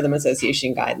European Heart Rhythm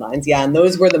Association guidelines. Yeah, and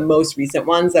those were the most recent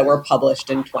ones that were published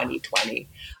in 2020.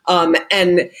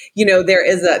 And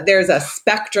there's a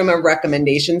spectrum of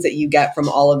recommendations that you get from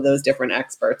all of those different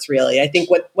experts. Really, I think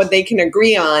what they can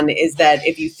agree on is that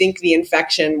if you think the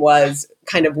infection was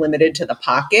kind of limited to the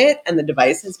pocket and the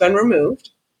device has been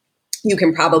removed, you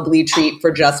can probably treat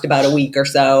for just about a week or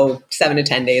so, 7 to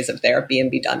 10 days of therapy, and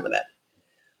be done with it.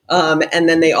 And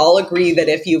then they all agree that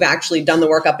if you've actually done the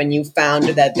workup and you found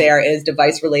that there is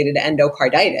device-related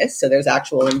endocarditis, so there's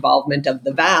actual involvement of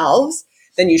the valves,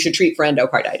 then you should treat for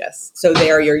endocarditis. So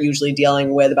there you're usually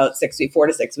dealing with about 4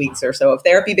 to 6 weeks or so of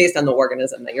therapy based on the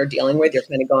organism that you're dealing with. You're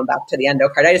kind of going back to the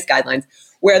endocarditis guidelines.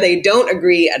 Where they don't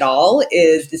agree at all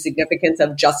is the significance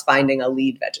of just finding a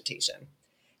lead vegetation.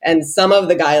 And some of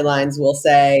the guidelines will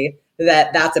say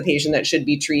that that's a patient that should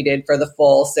be treated for the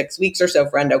full 6 weeks or so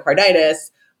for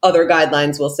endocarditis. Other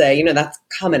guidelines will say, that's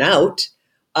coming out.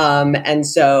 And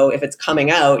so if it's coming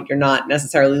out, you're not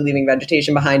necessarily leaving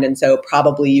vegetation behind. And so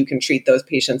probably you can treat those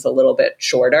patients a little bit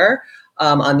shorter,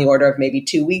 on the order of maybe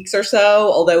 2 weeks or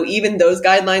so. Although even those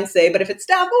guidelines say, but if it's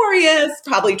Staph aureus,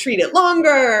 probably treat it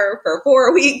longer for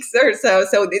 4 weeks or so.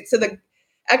 So the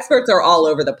experts are all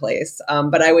over the place.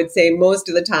 But I would say most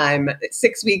of the time,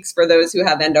 6 weeks for those who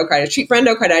have endocarditis. Treat for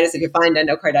endocarditis if you find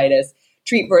endocarditis.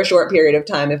 Treat for a short period of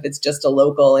time if it's just a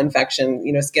local infection,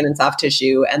 skin and soft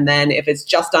tissue. And then if it's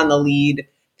just on the lead,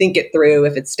 think it through.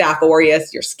 If it's Staph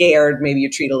aureus, you're scared, maybe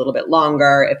you treat a little bit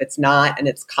longer. If it's not and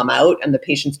it's come out and the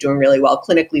patient's doing really well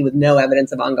clinically with no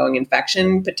evidence of ongoing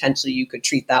infection, potentially you could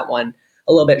treat that one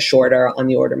a little bit shorter, on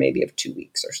the order maybe of 2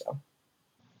 weeks or so.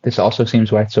 This also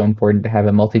seems why it's so important to have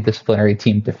a multidisciplinary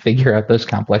team to figure out those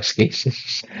complex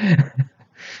cases.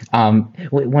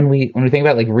 When we think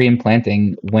about like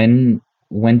reimplanting,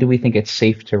 when do we think it's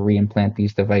safe to reimplant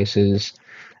these devices?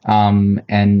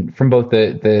 And from both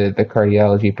the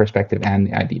cardiology perspective and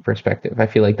the ID perspective, I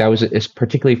feel like that was,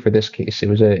 particularly for this case, it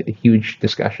was a huge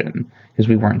discussion because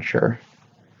we weren't sure.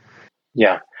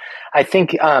 Yeah, I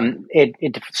think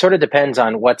it sort of depends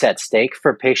on what's at stake.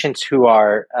 For patients who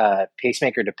are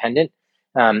pacemaker dependent,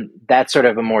 that's sort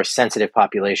of a more sensitive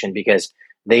population because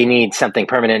they need something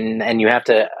permanent, and you have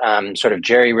to sort of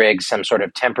jerry-rig some sort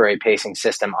of temporary pacing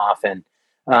system often.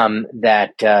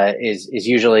 That is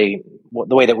usually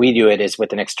the way that we do it is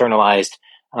with an externalized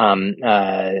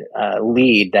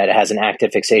lead that has an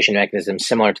active fixation mechanism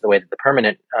similar to the way that the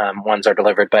permanent ones are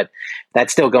delivered, but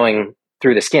that's still going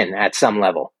through the skin at some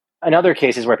level. In other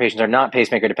cases where patients are not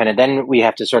pacemaker dependent, then we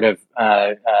have to sort of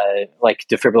like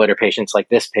defibrillator patients like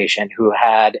this patient who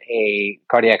had a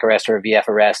cardiac arrest or a VF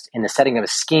arrest in the setting of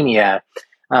ischemia.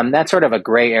 That's sort of a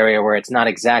gray area where it's not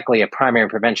exactly a primary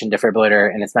prevention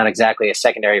defibrillator and it's not exactly a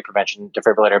secondary prevention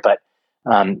defibrillator, but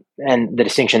and the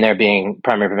distinction there being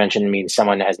primary prevention means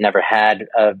someone has never had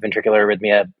a ventricular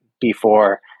arrhythmia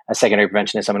before. A secondary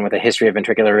prevention is someone with a history of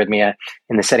ventricular arrhythmia.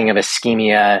 In the setting of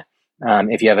ischemia,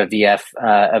 if you have a VF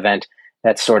event,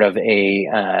 that's sort of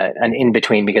an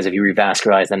in-between, because if you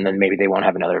revascularize them, then maybe they won't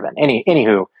have another event.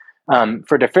 Anywho,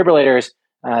 for defibrillators,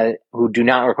 who do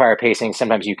not require pacing,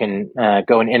 sometimes you can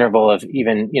go an interval of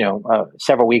even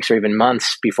several weeks or even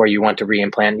months before you want to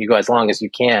reimplant. You go as long as you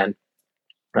can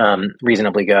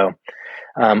reasonably go,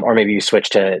 or maybe you switch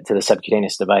to the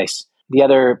subcutaneous device. The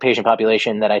other patient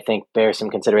population that I think bears some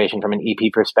consideration from an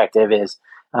EP perspective is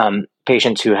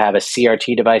patients who have a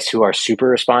CRT device who are super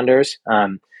responders,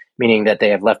 meaning that they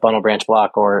have left bundle branch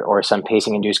block or some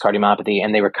pacing-induced cardiomyopathy,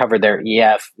 and they recovered their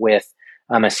EF with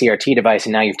a CRT device,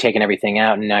 and now you've taken everything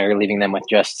out, and now you're leaving them with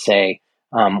just, say,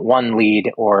 one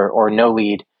lead or no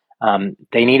lead.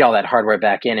 they need all that hardware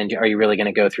back in. And are you really going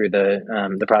to go through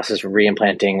the process of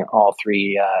reimplanting all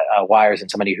three wires in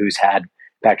somebody who's had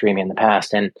bacteremia in the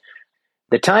past? And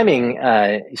the timing,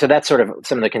 so that's sort of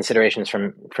some of the considerations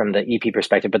from the EP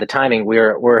perspective. But the timing,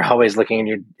 we're always looking, and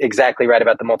you're exactly right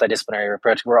about the multidisciplinary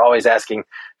approach. We're always asking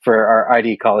for our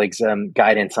ID colleagues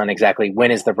guidance on exactly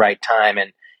when is the right time,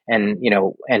 and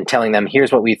telling them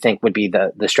here's what we think would be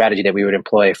the strategy that we would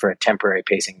employ for a temporary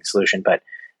pacing solution. But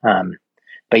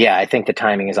yeah, I think the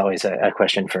timing is always a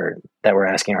question that we're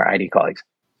asking our ID colleagues.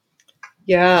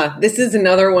 Yeah, this is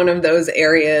another one of those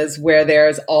areas where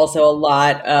there's also a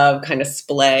lot of kind of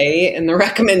splay in the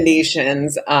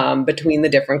recommendations between the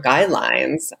different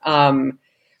guidelines. I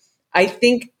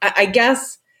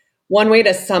guess one way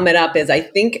to sum it up is I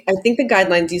think the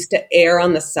guidelines used to err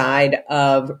on the side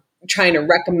of trying to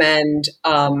recommend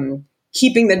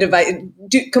keeping the device,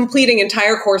 completing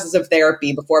entire courses of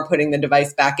therapy before putting the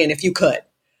device back in if you could.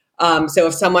 So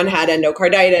if someone had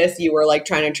endocarditis, you were like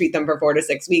trying to treat them for 4 to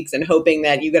 6 weeks and hoping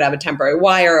that you could have a temporary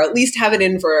wire, or at least have it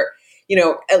in for,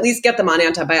 at least get them on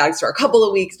antibiotics for a couple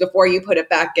of weeks before you put it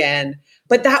back in.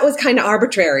 But that was kind of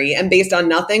arbitrary and based on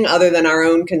nothing other than our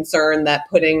own concern that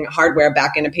putting hardware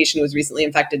back in a patient who was recently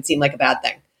infected seemed like a bad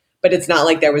thing. But it's not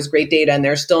like there was great data, and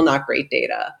there's still not great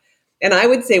data. And I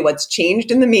would say what's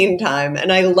changed in the meantime,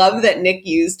 and I love that Nick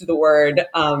used the word,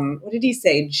 what did he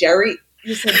say?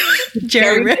 You said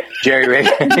Jerry Rick. Jerry Rick.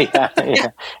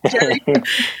 yeah. Jerry,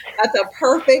 that's a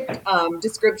perfect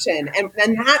description.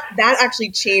 And that actually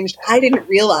changed. I didn't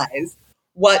realize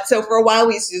so for a while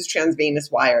we used to use transvenous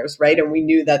wires, right? And we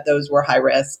knew that those were high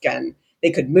risk and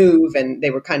they could move and they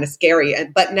were kind of scary.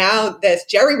 But now this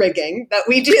jerry rigging that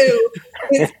we do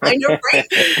is kind of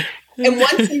crazy. And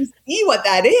once you see what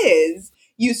that is,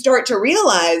 you start to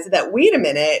realize that, wait a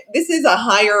minute, this is a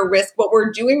higher risk. What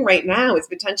we're doing right now is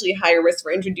potentially higher risk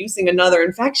for introducing another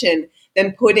infection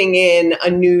than putting in a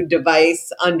new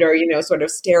device under, sort of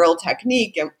sterile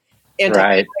technique.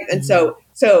 Right. And so,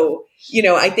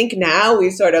 I think now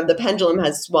the pendulum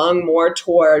has swung more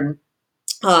toward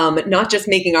not just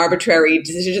making arbitrary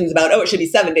decisions about, it should be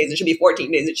 7 days, it should be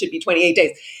 14 days, it should be 28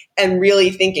 days, and really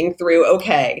thinking through,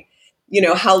 okay,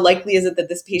 how likely is it that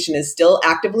this patient is still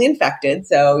actively infected?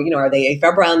 So, are they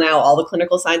afebrile now? All the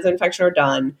clinical signs of infection are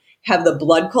done. Have the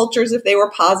blood cultures, if they were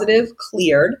positive,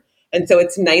 cleared? And so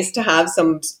it's nice to have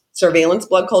some surveillance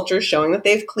blood cultures showing that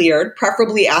they've cleared,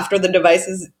 preferably after the device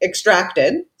is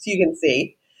extracted, so you can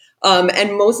see.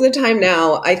 And most of the time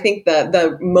now, I think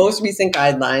the most recent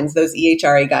guidelines, those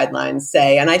EHRA guidelines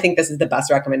say, and I think this is the best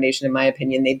recommendation in my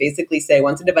opinion, they basically say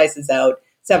once a device is out,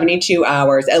 72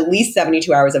 hours, at least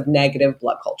 72 hours of negative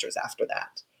blood cultures after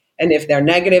that. And if they're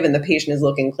negative and the patient is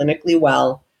looking clinically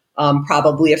well,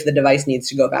 probably if the device needs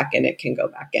to go back in, it can go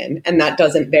back in. And that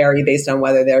doesn't vary based on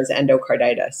whether there's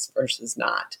endocarditis versus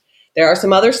not. There are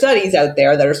some other studies out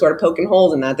there that are sort of poking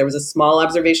holes in that. There was a small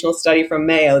observational study from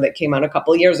Mayo that came out a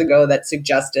couple of years ago that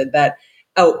suggested that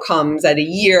outcomes at a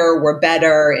year were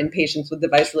better in patients with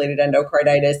device-related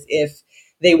endocarditis if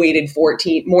they waited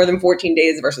more than 14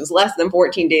 days versus less than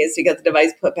 14 days to get the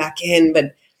device put back in.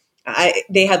 But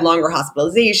they had longer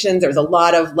hospitalizations. There was a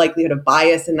lot of likelihood of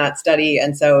bias in that study.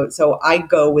 And so I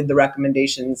go with the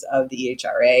recommendations of the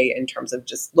EHRA in terms of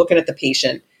just looking at the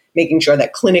patient, making sure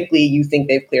that clinically you think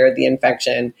they've cleared the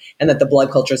infection and that the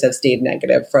blood cultures have stayed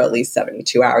negative for at least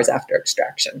 72 hours after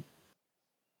extraction.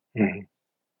 Mm-hmm.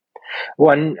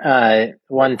 One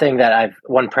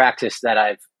practice that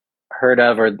I've heard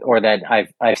of or that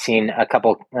I've seen a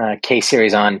couple case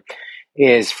series on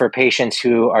is for patients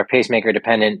who are pacemaker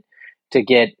dependent to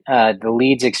get the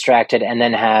leads extracted and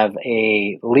then have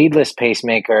a leadless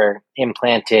pacemaker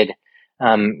implanted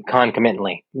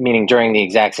concomitantly, meaning during the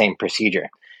exact same procedure.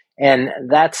 And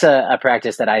that's a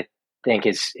practice that I think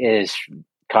is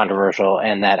controversial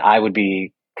and that I would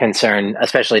be concerned,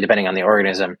 especially depending on the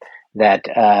organism, that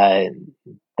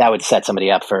would set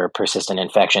somebody up for persistent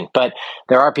infection. But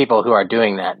there are people who are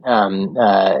doing that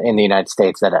in the United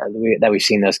States that we've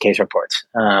seen those case reports.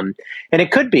 And it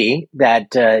could be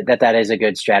that is a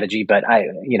good strategy, but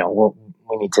we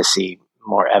need to see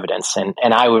more evidence. And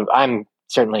I'm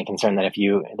certainly concerned that if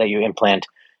you implant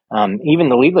even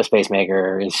the leadless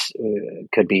pacemaker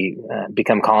could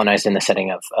become colonized in the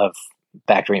setting of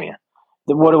bacteremia.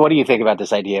 What do you think about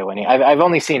this idea, Winnie? I've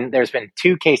only seen there's been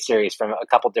 2 case series from a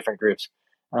couple different groups,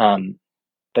 but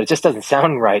it just doesn't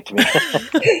sound right to me.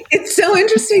 It's so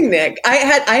interesting, Nick. I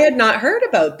had not heard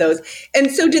about those. And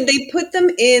so did they put them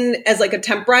in as like a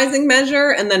temporizing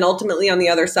measure and then ultimately on the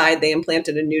other side they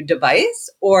implanted a new device,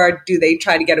 or do they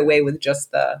try to get away with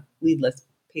just the leadless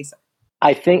pacer?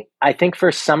 I think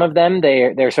for some of them,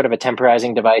 they're sort of a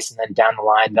temporizing device, and then down the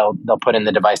line they'll put in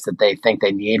the device that they think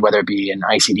they need, whether it be an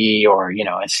ICD or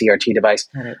a CRT device.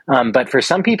 Right. But for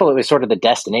some people, it was sort of the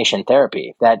destination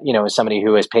therapy that is somebody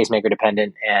who is pacemaker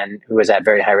dependent and who is at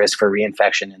very high risk for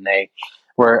reinfection, and they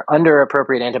were under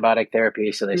appropriate antibiotic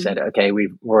therapy. So they said, okay,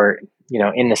 we're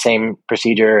in the same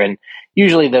procedure, and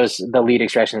usually the lead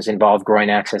extractions involve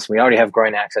groin access. We already have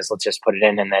groin access. Let's just put it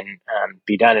in and then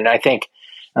be done. And I think.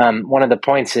 One of the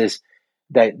points is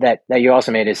that you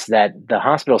also made is that the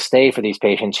hospital stay for these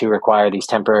patients who require these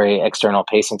temporary external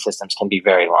pacing systems can be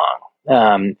very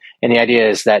long. And the idea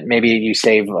is that maybe you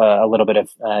save a little bit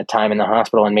of time in the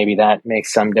hospital, and maybe that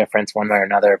makes some difference one way or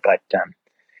another. But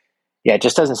it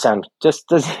just doesn't.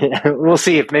 We'll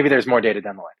see if maybe there's more data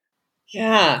down the line.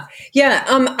 Yeah.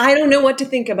 I don't know what to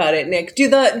think about it, Nick. Do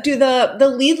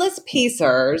the leadless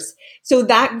pacers? So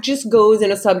that just goes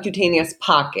in a subcutaneous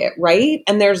pocket, right?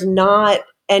 And there's not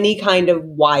any kind of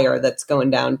wire that's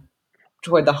going down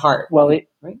toward the heart. Well,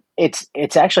 right? It's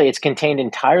contained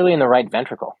entirely in the right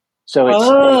ventricle. So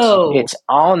it's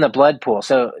all in the blood pool.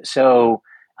 So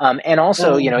and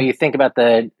also you think about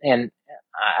and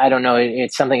I don't know,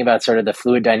 it's something about sort of the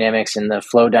fluid dynamics and the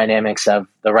flow dynamics of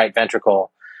the right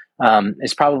ventricle.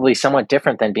 Is probably somewhat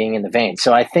different than being in the vein.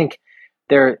 So I think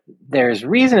there's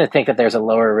reason to think that there's a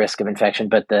lower risk of infection,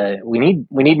 but we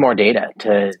need more data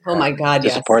to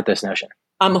support this notion.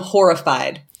 I'm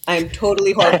horrified. I'm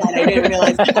totally horrified. I didn't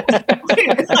realize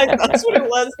that's what it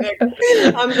was, Nick.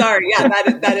 I'm sorry. Yeah,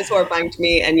 that is horrifying to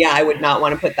me. And yeah, I would not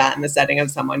want to put that in the setting of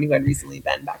someone who had recently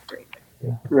been bacteremic.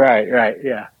 Yeah. Right.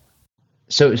 Yeah.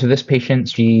 So this patient,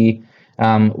 she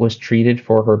was treated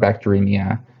for her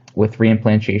bacteremia with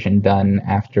reimplantation done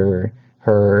after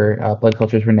her blood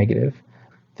cultures were negative.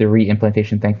 The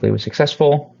reimplantation thankfully was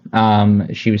successful.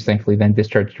 She was thankfully then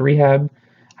discharged to rehab.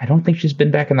 I don't think she's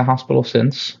been back in the hospital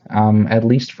since, at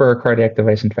least for a cardiac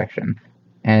device infection.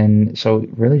 And so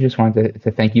really just wanted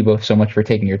to thank you both so much for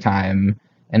taking your time,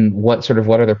 and what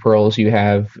other pearls you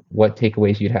have, what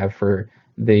takeaways you'd have for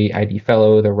the ID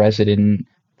fellow, the resident,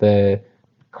 the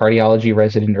cardiology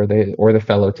resident, or the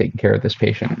fellow taking care of this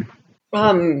patient.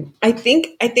 I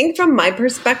think from my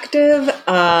perspective,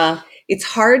 it's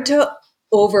hard to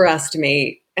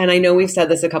overestimate. And I know we've said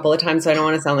this a couple of times, so I don't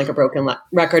want to sound like a broken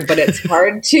record, but it's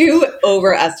hard to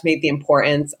overestimate the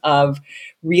importance of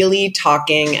really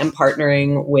talking and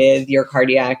partnering with your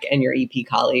cardiac and your EP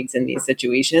colleagues in these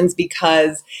situations,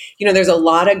 because, there's a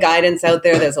lot of guidance out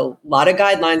there. There's a lot of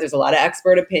guidelines. There's a lot of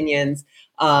expert opinions,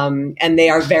 and they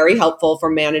are very helpful for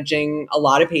managing a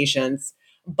lot of patients.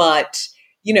 But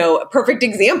a perfect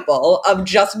example of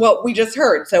just what we just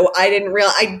heard. So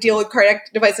I deal with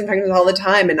cardiac device infections all the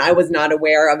time, and I was not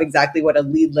aware of exactly what a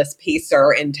leadless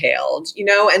pacer entailed,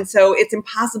 and so it's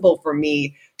impossible for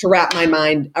me to wrap my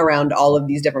mind around all of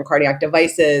these different cardiac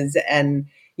devices and,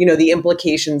 the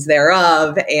implications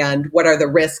thereof, and what are the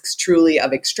risks truly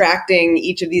of extracting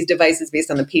each of these devices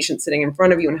based on the patient sitting in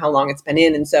front of you and how long it's been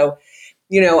in. And so,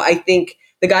 I think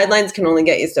the guidelines can only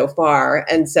get you so far.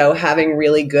 And so having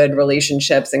really good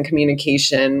relationships and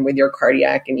communication with your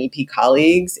cardiac and EP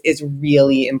colleagues is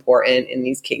really important in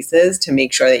these cases to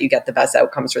make sure that you get the best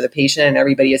outcomes for the patient, and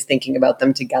everybody is thinking about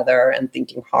them together and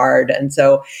thinking hard. And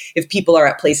so if people are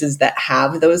at places that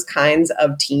have those kinds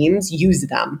of teams, use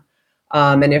them.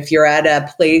 And if you're at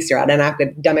an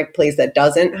academic place that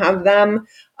doesn't have them,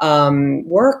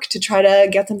 work to try to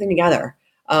get something together.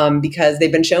 Because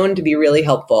they've been shown to be really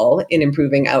helpful in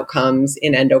improving outcomes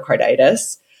in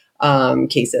endocarditis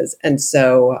cases. And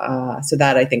so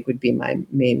that I think would be my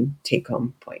main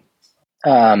take-home point.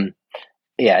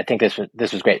 I think this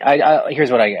was great.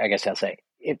 Here's what I guess I'll say.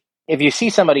 If you see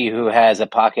somebody who has a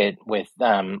pocket with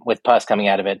pus coming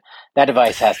out of it, that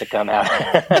device has to come out.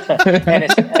 And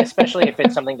especially if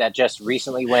it's something that just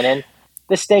recently went in,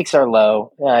 the stakes are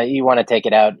low. You want to take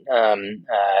it out.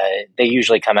 They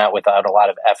usually come out without a lot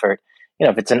of effort.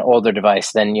 If it's an older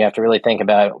device, then you have to really think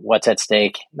about what's at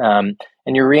stake. And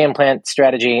your reimplant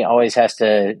strategy always has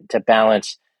to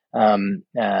balance,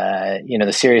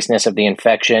 the seriousness of the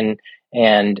infection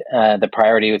and the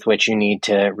priority with which you need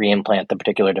to reimplant the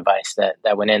particular device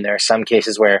that went in. There are some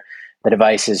cases where the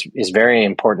device is very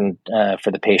important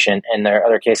for the patient, and there are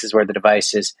other cases where the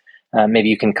device is maybe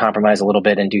you can compromise a little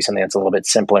bit and do something that's a little bit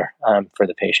simpler for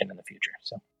the patient in the future.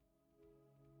 So,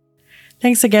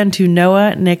 thanks again to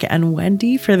Noah, Nick, and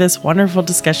Wendy for this wonderful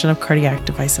discussion of cardiac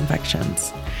device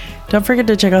infections. Don't forget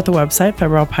to check out the website,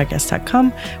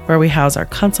 febrilpodcast.com, where we house our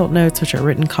consult notes, which are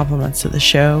written complements to the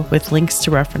show with links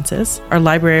to references, our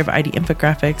library of ID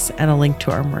infographics, and a link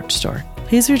to our merch store.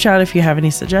 Please reach out if you have any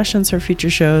suggestions for future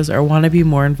shows or want to be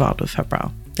more involved with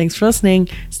febrile. Thanks for listening.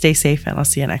 Stay safe, and I'll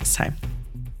see you next time.